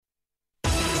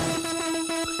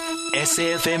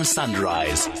SAFM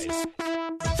Sunrise.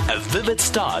 A vivid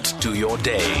start to your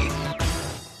day.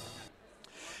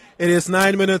 It is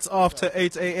 9 minutes after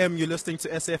 8 a.m. You're listening to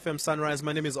SAFM Sunrise.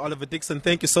 My name is Oliver Dixon.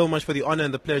 Thank you so much for the honor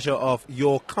and the pleasure of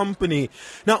your company.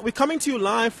 Now, we're coming to you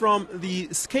live from the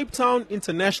Cape Town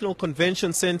International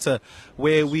Convention Center,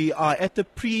 where we are at the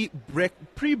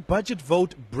Pre-Budget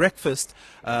Vote Breakfast.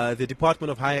 The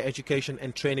Department of Higher Education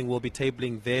and Training will be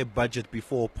tabling their budget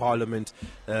before Parliament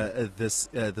this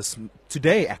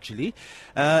today, actually.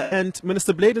 And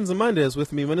Minister Nzimande is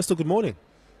with me. Minister, good morning.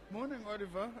 Morning,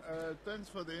 Oliver. Thanks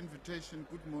for the invitation.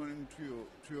 Good morning to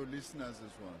your listeners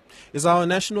as well. Is our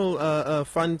national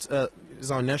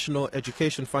is our national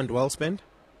education fund well spent?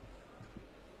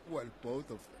 Well,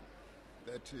 both of them.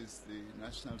 That is the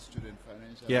National Student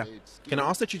Financial Aid Scheme. Can I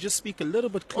ask that you just speak a little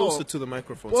bit closer to the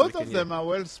microphone? Both of them are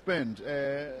well spent.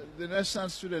 The National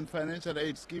Student Financial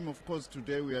Aid Scheme, of course,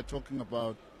 today we are talking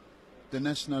about the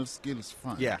National Skills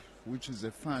Fund, which is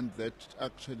a fund that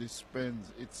actually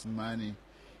spends its money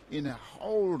in a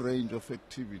whole range of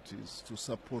activities to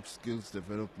support skills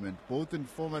development, both in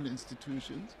formal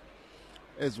institutions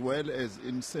as well as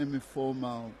in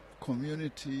semi-formal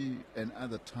community and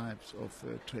other types of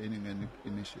training and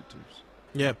initiatives.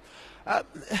 Yeah. I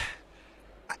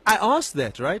asked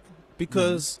that, right?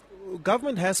 Because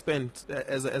government has spent,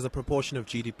 as a proportion of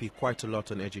GDP, quite a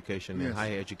lot on education and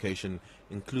higher education,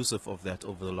 inclusive of that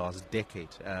over the last decade.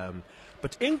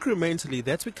 But incrementally,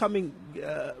 that's becoming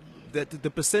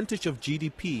the percentage of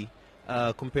GDP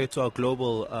compared to our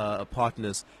global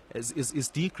partners is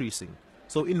decreasing.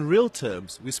 So in real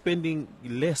terms, we're spending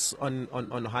less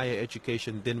on higher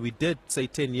education than we did, say,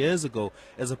 10 years ago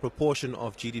as a proportion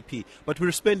of GDP. But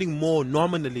we're spending more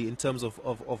nominally in terms of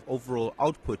overall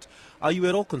output. Are you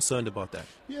at all concerned about that?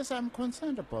 Yes, I'm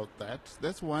concerned about that.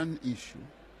 That's one issue.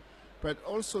 But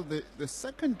also the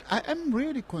second, I am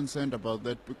really concerned about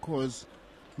that because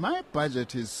my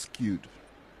budget is skewed,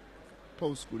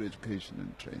 post-school education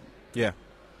and training. Yeah.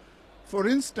 For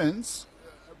instance,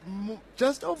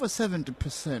 just over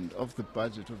 70% of the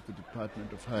budget of the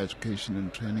Department of Higher Education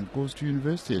and Training goes to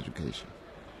university education.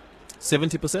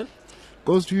 70%?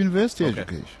 Goes to university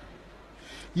education.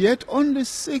 Yet only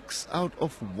 6 out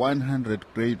of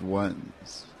 100 grade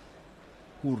 1s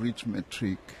who reach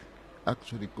matric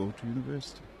actually go to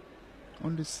university.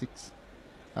 Only 6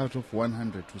 out of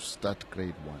 100 who start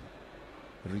grade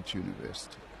 1 reach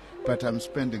university. But I'm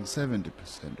spending 70%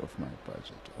 of my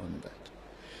budget on that.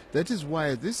 That is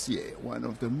why this year, one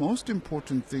of the most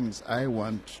important things I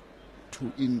want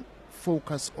to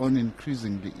focus on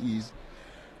increasingly is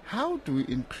how do we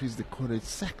increase the college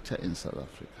sector in South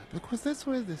Africa? Because that's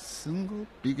where the single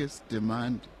biggest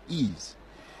demand is,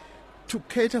 to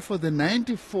cater for the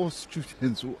 94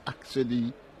 students who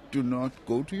actually do not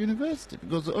go to university,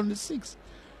 because only 6%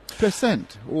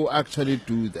 who actually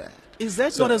do that. Is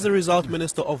that not as a result,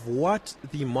 Minister, of what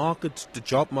the market, the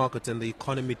job market and the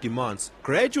economy demands?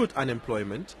 Graduate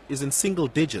unemployment is in single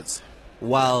digits,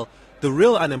 while the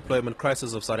real unemployment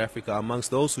crisis of South Africa amongst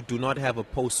those who do not have a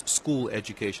post-school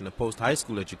education, a post-high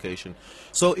school education.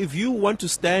 So if you want to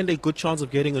stand a good chance of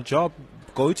getting a job,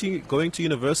 going to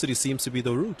university seems to be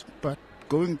the route. But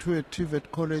going to a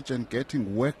TVET college and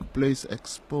getting workplace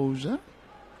exposure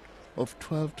of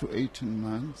 12 to 18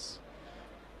 months,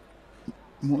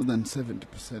 more than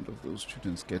 70% of those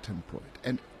students get employed.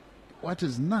 And what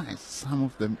is nice, some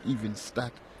of them even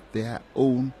start their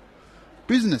own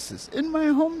businesses. In my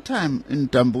hometown in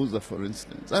Dambuza, for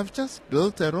instance, I've just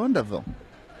built a Rondaville.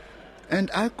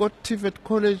 And I got TVET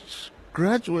college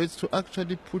graduates to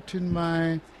actually put in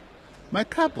my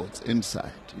cupboards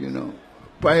inside,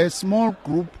 by a small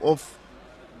group of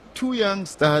 2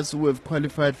 youngsters who have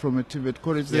qualified from a TVET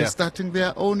college. They're starting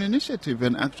their own initiative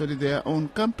and actually their own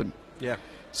company. Yeah.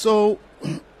 So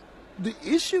the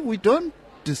issue, we don't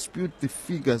dispute the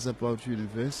figures about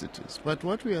universities, but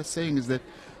what we are saying is that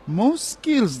most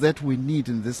skills that we need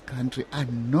in this country are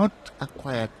not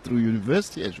acquired through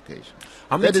university education.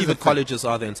 How many TVET colleges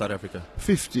are there in South Africa?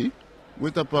 50,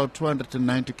 with about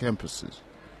 290 campuses.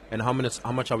 And how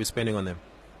much are we spending on them?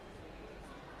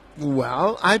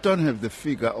 Well, I don't have the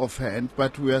figure offhand,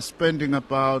 but we are spending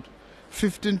about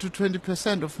 15 to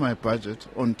 20% of my budget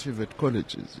on TVET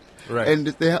colleges. Right. And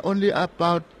there are only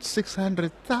about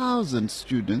 600,000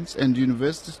 students, and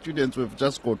university students, we've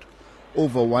just got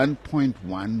over 1.1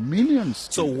 million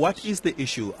students. So what is the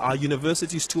issue? Are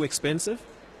universities too expensive?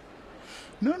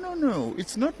 No.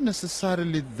 It's not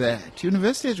necessarily that.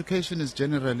 University education is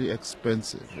generally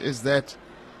expensive. Is that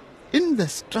in the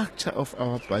structure of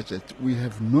our budget, we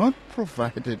have not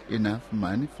provided enough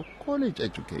money for college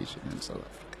education in South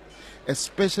Africa.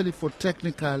 especially for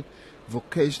technical,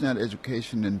 vocational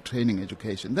education and training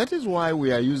education. That is why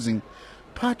we are using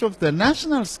part of the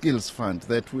National Skills Fund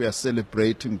that we are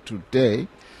celebrating today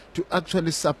to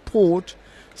actually support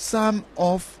some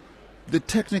of the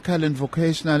technical and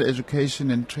vocational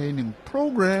education and training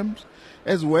programs,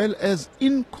 as well as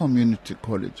in community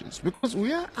colleges, because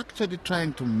we are actually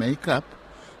trying to make up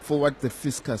for what the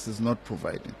fiscus is not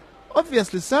providing.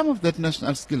 Obviously, some of that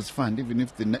National Skills Fund, even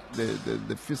if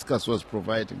the fiscus was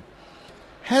providing,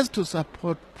 has to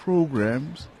support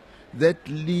programs that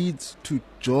leads to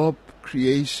job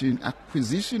creation,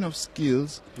 acquisition of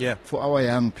skills for our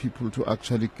young people to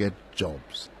actually get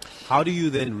jobs. How do you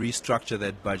then restructure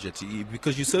that budget?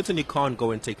 Because you certainly can't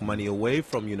go and take money away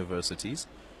from universities,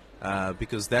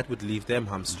 because that would leave them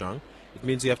hamstrung. It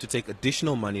means you have to take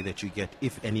additional money that you get,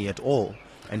 if any at all,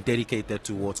 and dedicate that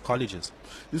towards colleges.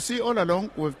 You see, all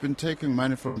along we've been taking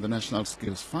money from the National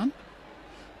Skills Fund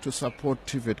to support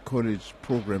TVET college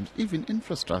programs, even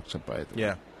infrastructure, by the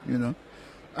way. You know,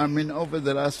 I mean, over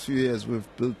the last few years we've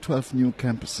built 12 new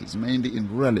campuses, mainly in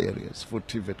rural areas, for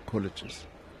TVET colleges.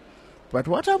 But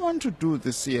what I want to do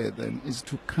this year then is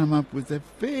to come up with a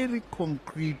very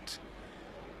concrete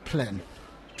plan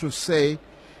to say,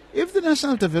 if the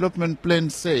National Development Plan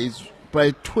says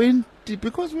by 20,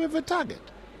 because we have a target,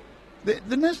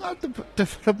 the National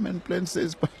Development Plan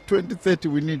says by 2030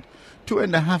 we need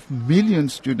 2.5 million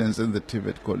students in the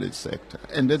TVET college sector,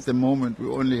 and at the moment we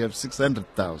only have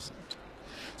 600,000.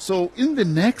 So in the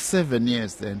next 7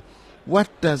 years then, what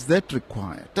does that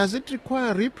require? Does it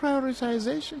require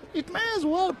reprioritization? It may as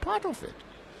well, part of it.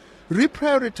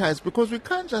 Reprioritize, because we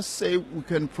can't just say we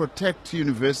can protect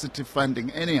university funding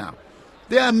anyhow.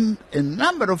 There are a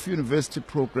number of university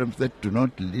programs that do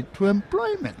not lead to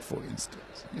employment, for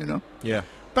instance, you know.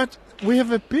 But we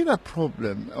have a bigger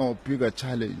problem or bigger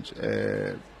challenge,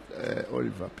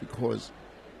 Oliver, because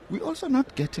we're also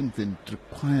not getting the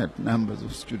required numbers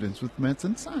of students with maths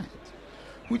and science,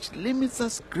 which limits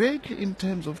us greatly in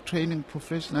terms of training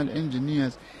professional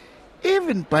engineers,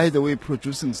 even, by the way,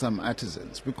 producing some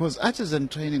artisans, because artisan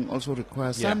training also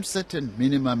requires some certain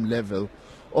minimum level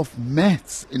of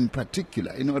maths in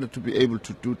particular in order to be able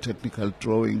to do technical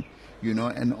drawing, you know,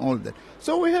 and all that.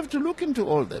 So we have to look into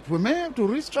all that. We may have to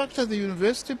restructure the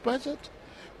university budget,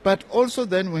 but also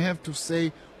then we have to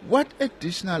say what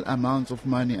additional amounts of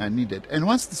money are needed and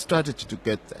what's the strategy to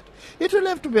get that. It will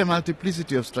have to be a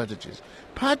multiplicity of strategies.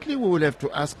 Partly we will have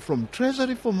to ask from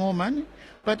Treasury for more money,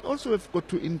 but also we've got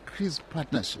to increase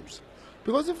partnerships.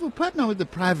 Because if we partner with the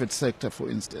private sector, for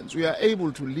instance, we are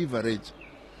able to leverage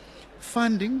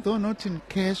funding, though not in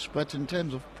cash, but in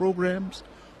terms of programs,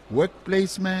 work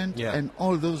placement, and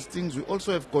all those things. We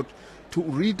also have got to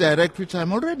redirect, which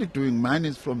I'm already doing,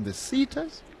 monies from the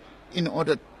SETAs in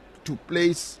order to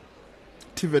place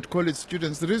TVET college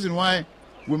students. The reason why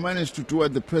we managed to do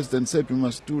what the president said we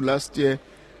must do last year,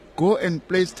 go and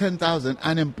place 10,000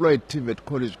 unemployed TVET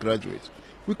college graduates.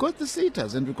 We got the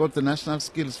SETAs and we got the National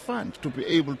Skills Fund to be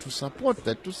able to support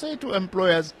that, to say to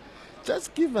employers,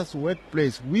 just give us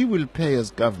workplace. We will pay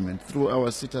as government through our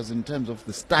SETAs in terms of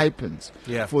the stipends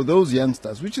for those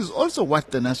youngsters, which is also what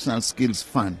the National Skills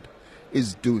Fund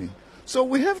is doing. So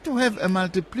we have to have a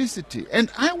multiplicity.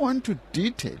 And I want to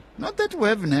detail, not that we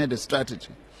haven't had a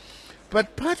strategy,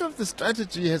 but part of the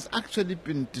strategy has actually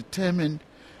been determined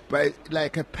by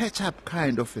like a patch-up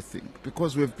kind of a thing,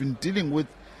 because we've been dealing with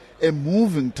a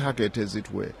moving target, as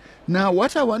it were. Now,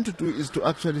 what I want to do is to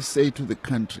actually say to the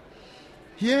country,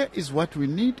 here is what we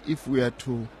need if we are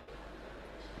to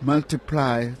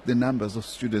multiply the numbers of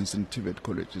students in TVET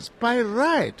colleges. By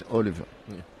right, Oliver,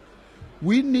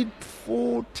 we need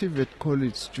 4 TVET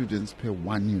college students per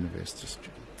 1 university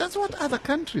student. That's what other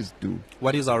countries do.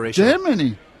 What is our ratio?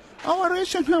 Germany. Our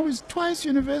ratio now is twice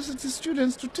university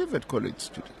students to TVET college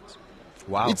students.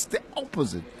 Wow. It's the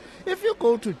opposite. If you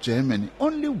go to Germany,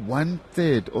 only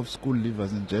 1/3 of school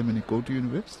leavers in Germany go to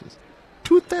universities.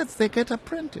 2/3 they get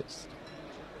apprenticed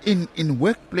in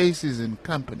workplaces and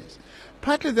companies.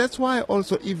 Partly that's why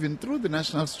also even through the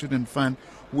National Student Fund,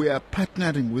 we are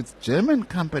partnering with German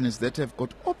companies that have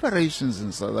got operations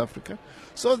in South Africa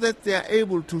so that they are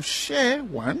able to share,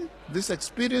 one, this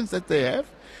experience that they have,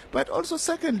 but also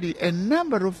secondly, a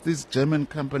number of these German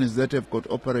companies that have got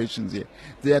operations here,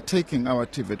 they are taking our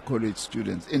TVET college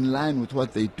students in line with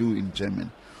what they do in Germany,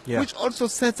 which also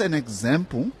sets an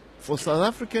example for South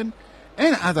African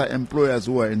and other employers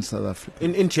who are in South Africa.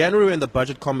 In January, when the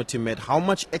budget committee met, how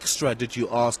much extra did you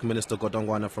ask Minister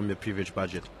Godongwana from your previous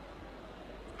budget?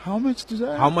 How much did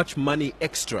I? How much money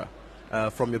extra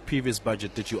from your previous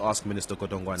budget did you ask Minister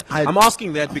Kodongwana? I'm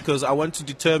asking that because I want to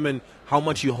determine how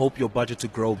much you hope your budget to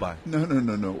grow by.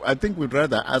 No. I think we'd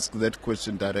rather ask that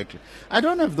question directly. I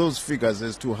don't have those figures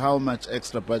as to how much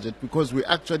extra budget, because we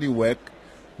actually work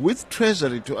with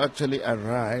Treasury to actually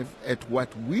arrive at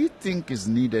what we think is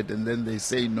needed, and then they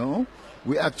say, no,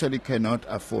 we actually cannot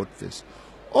afford this.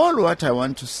 All what I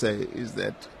want to say is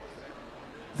that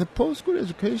the post-school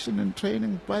education and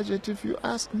training budget, if you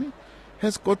ask me,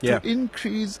 has got to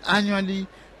increase annually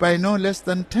by no less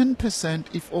than 10%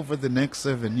 if over the next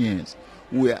 7 years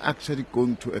we are actually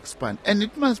going to expand. And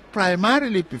it must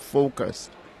primarily be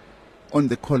focused on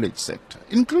the college sector,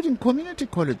 including community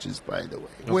colleges, by the way,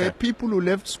 where people who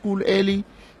left school early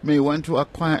may want to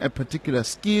acquire a particular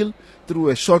skill through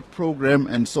a short program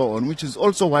and so on, which is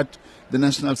also what the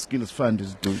National Skills Fund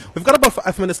is doing. We've got about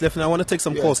 5 minutes left, and I want to take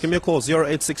some calls. Give me a call,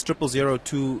 086 000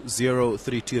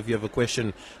 2032, if you have a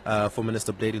question for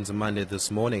Minister Blade Nzimande this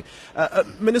morning.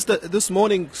 Minister, this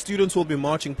morning, students will be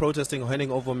marching, protesting,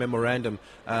 handing over a memorandum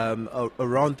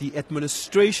around the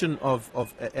administration of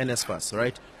NSFAS,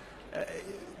 right?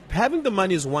 Having the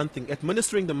money is one thing.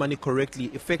 Administering the money correctly,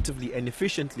 effectively, and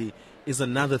efficiently is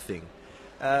another thing.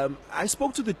 I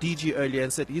spoke to the DG earlier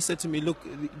and he said to me, look,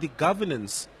 the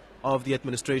governance of the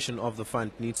administration of the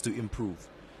fund needs to improve.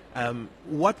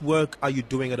 What work are you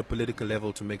doing at a political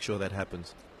level to make sure that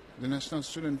happens? The National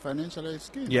Student Financial Aid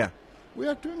Scheme? Yeah. We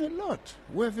are doing a lot.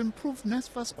 We have improved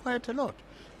NSFAS quite a lot.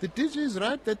 The DG is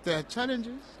right that there are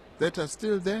challenges that are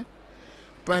still there,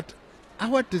 but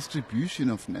our distribution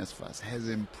of NSFAS has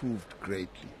improved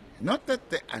greatly. Not that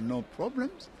there are no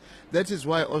problems. That is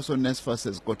why also NSFAS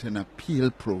has got an appeal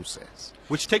process.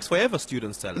 Which takes forever,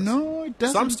 students tell us. No, it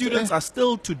doesn't. Some students are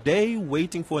still today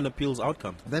waiting for an appeals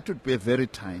outcome. That would be a very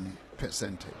tiny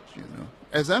percentage, you know.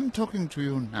 As I'm talking to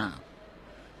you now,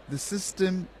 the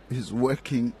system is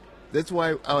working. That's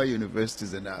why our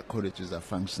universities and our colleges are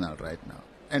functional right now.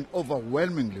 And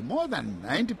overwhelmingly, more than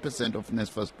 90% of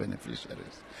NSFAS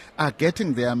beneficiaries are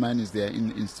getting their monies there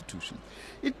in institutions.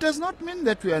 It does not mean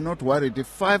that we are not worried.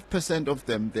 If 5% of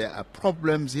them, there are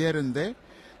problems here and there.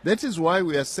 That is why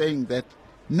we are saying that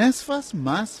NSFAS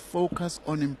must focus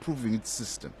on improving its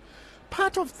system.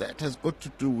 Part of that has got to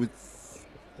do with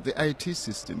the IT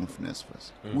system of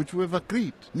NSFAS, which we've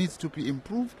agreed needs to be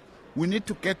improved. We need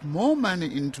to get more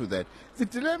money into that. The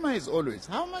dilemma is always,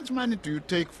 how much money do you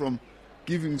take from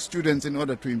giving students in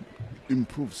order to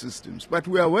improve systems? But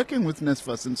we are working with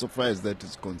NSFAS insofar as that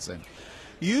is concerned.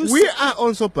 We are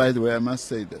also, by the way, I must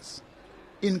say this,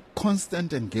 in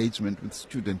constant engagement with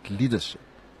student leadership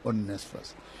on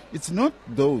NSFAS. It's not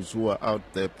those who are out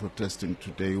there protesting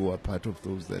today who are part of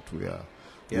those that we are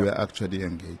actually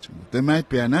engaging with. There might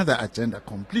be another agenda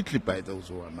completely by those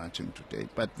who are marching today,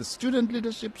 but the student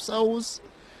leadership SAUS,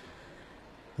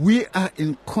 we are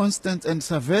in constant, and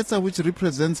Savetsa, which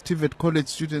represents TVET college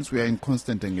students, we are in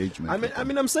constant engagement. I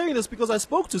mean, I'm saying this because I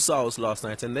spoke to SAUS last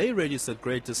night, and they registered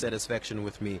great dissatisfaction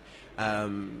with me,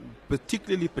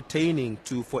 particularly pertaining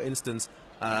to, for instance,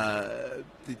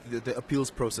 the appeals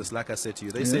process. Like I said to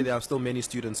you, they say there are still many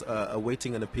students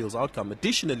awaiting an appeals outcome.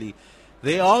 Additionally,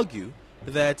 they argue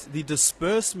that the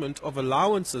disbursement of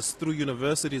allowances through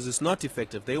universities is not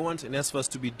effective. They want NSFAS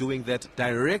to be doing that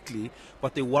directly,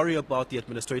 but they worry about the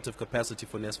administrative capacity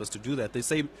for NSFAS to do that. They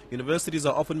say universities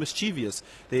are often mischievous.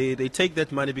 They take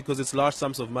that money because it's large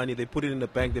sums of money. They put it in a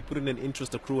bank. They put it in an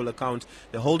interest accrual account.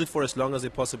 They hold it for as long as they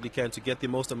possibly can to get the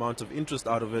most amount of interest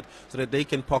out of it so that they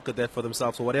can pocket that for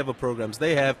themselves or whatever programs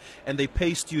they have, and they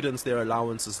pay students their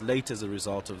allowances late as a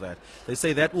result of that. They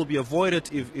say that will be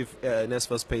avoided if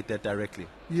NSFAS paid that directly.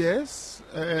 Yes,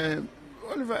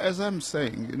 Oliver, as I'm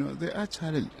saying, you know, there are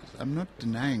challenges. I'm not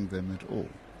denying them at all.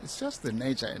 It's just the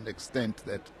nature and extent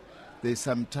that they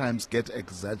sometimes get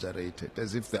exaggerated,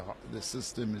 as if the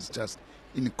system is just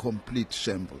in complete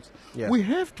shambles. Yeah. We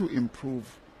have to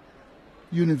improve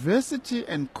university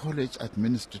and college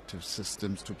administrative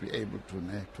systems to be able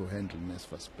to handle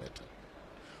NSFAS better.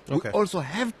 Okay. We also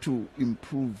have to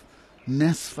improve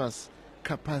NSFAS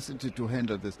capacity to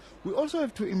handle this. We also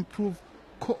have to improve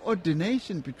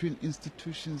coordination between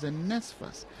institutions and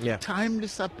NSFAS, timely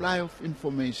supply of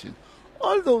information.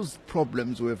 All those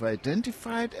problems we have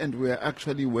identified, and we are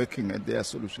actually working at their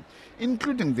solution,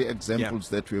 including the examples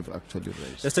that we have actually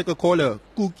raised. Let's take a caller.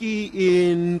 Cookie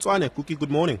in Tswane. Cookie,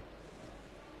 good morning.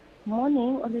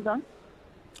 Morning, Oliver.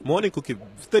 Morning, Cookie.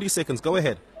 30 seconds. Go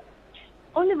ahead.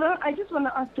 Oliver, I just want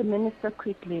to ask the minister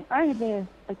quickly. I have a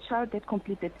child that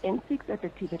completed N6 at the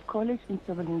TVET College in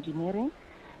Civil Engineering.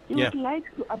 He would like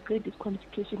to upgrade his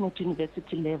qualification at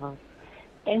university level,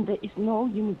 and there is no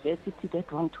university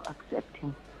that wants to accept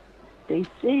him. they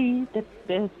say that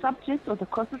the subjects or the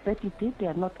courses that he did, they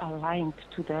are not aligned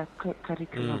to the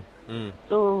curriculum.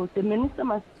 So the minister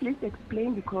must please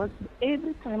explain, because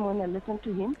every time when I listen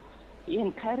to him, he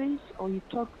encourages or he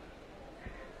talks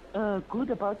good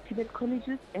about Tibet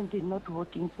colleges, and they're not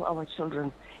working for our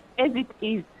children. As it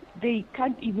is, they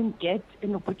can't even get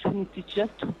an opportunity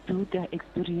just to do their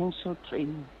experiential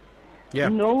training. Yeah.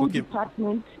 No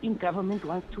department in government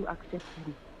wants to accept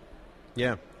them.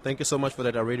 Yeah. Thank you so much for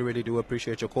that. I really, really do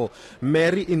appreciate your call.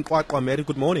 Mary in Kwakwa. Mary,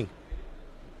 good morning.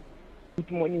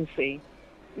 Good morning, sir.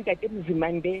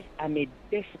 Nzimande, I'm a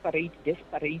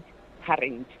desperate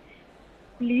parent.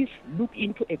 Please look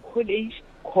into a college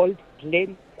called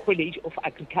Glen College of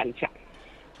Agriculture.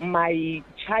 My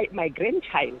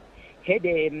grandchild had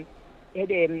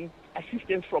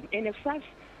assistance from NSFAS.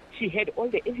 She had all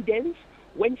the evidence.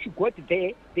 When she got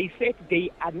there, they said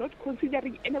they are not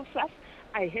considering NSFAS.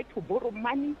 I had to borrow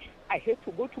money. I had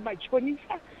to go to my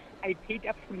Chonisa. I paid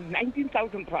up to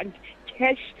 19,000 rand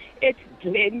cash at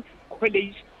Glen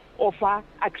College of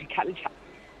Agriculture.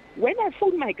 When I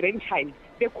found my grandchild,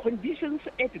 the conditions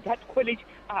at that college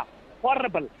are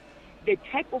horrible. The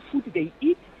type of food they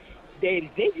eat, the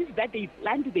veggies that they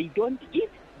plant, they don't eat.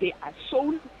 They are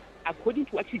sold according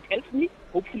to what she tells me.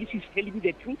 Hopefully she's telling me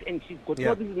the truth, and she's got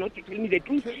no reason not to tell me the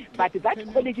truth. But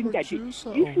that college in that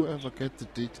whoever get the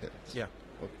details. Yeah.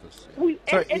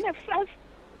 NFS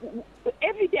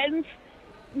evidence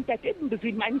that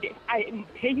Nzimande, I am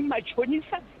paying my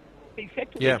Chonisa. They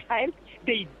said to the child,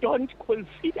 they don't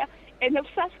consider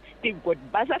NFS. They've got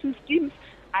bursary schemes.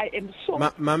 I am so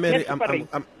desperate.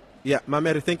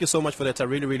 Mary, thank you so much for that. I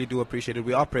really, really do appreciate it.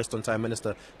 We are pressed on time,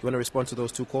 Minister. Do you want to respond to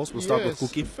those two calls? We'll start with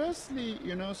Cookie. Firstly,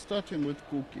 starting with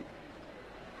Cookie.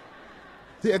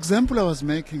 The example I was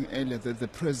making earlier that the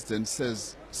president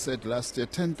said last year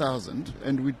 10,000,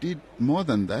 and we did more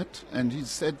than that, and he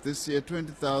said this year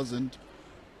 20,000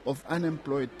 of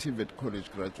unemployed TVET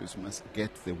college graduates must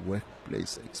get the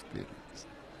workplace experience.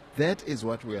 That is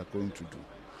what we are going to do.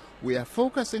 We are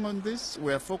focusing on this.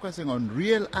 We are focusing on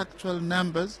real, actual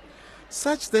numbers,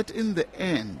 such that in the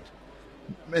end,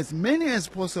 as many as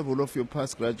possible of your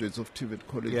past graduates of TVET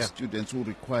college students who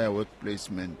require work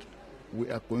placement, we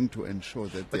are going to ensure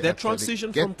that but that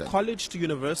transition from college to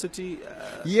university?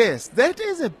 Yes, that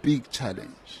is a big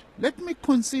challenge. Let me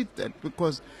concede that,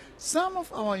 because some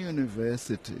of our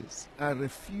universities are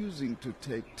refusing to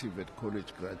take TVET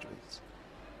college graduates.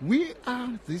 We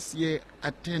are this year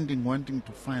wanting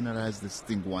to finalize this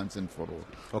thing once and for all.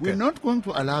 Okay. We're not going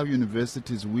to allow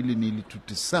universities willy-nilly to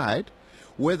decide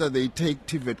whether they take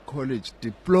TVET college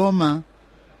diploma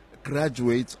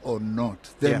graduates or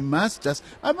not. They must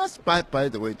I must, by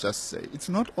the way, just say, it's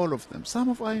not all of them. Some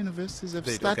of our universities have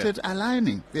started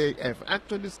aligning. They have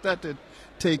actually started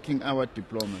taking our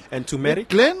diplomas. And to Mary?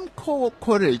 Glen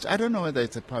College, I don't know whether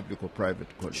it's a public or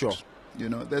private college. Sure.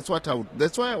 That's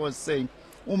why I was saying,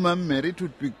 Mary, it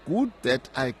would be good that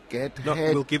I get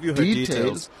we'll give you her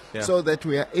details so that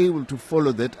we are able to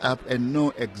follow that up and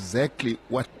know exactly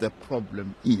what the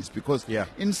problem is. Because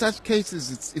in such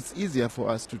cases, it's easier for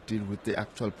us to deal with the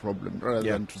actual problem rather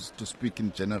than to speak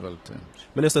in general terms.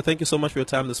 Minister, thank you so much for your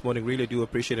time this morning. Really do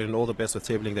appreciate it, and all the best with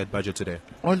tabling that budget today.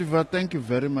 Oliver, thank you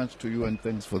very much to you, and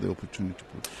thanks for the opportunity.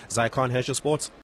 Zai Khan, Sports.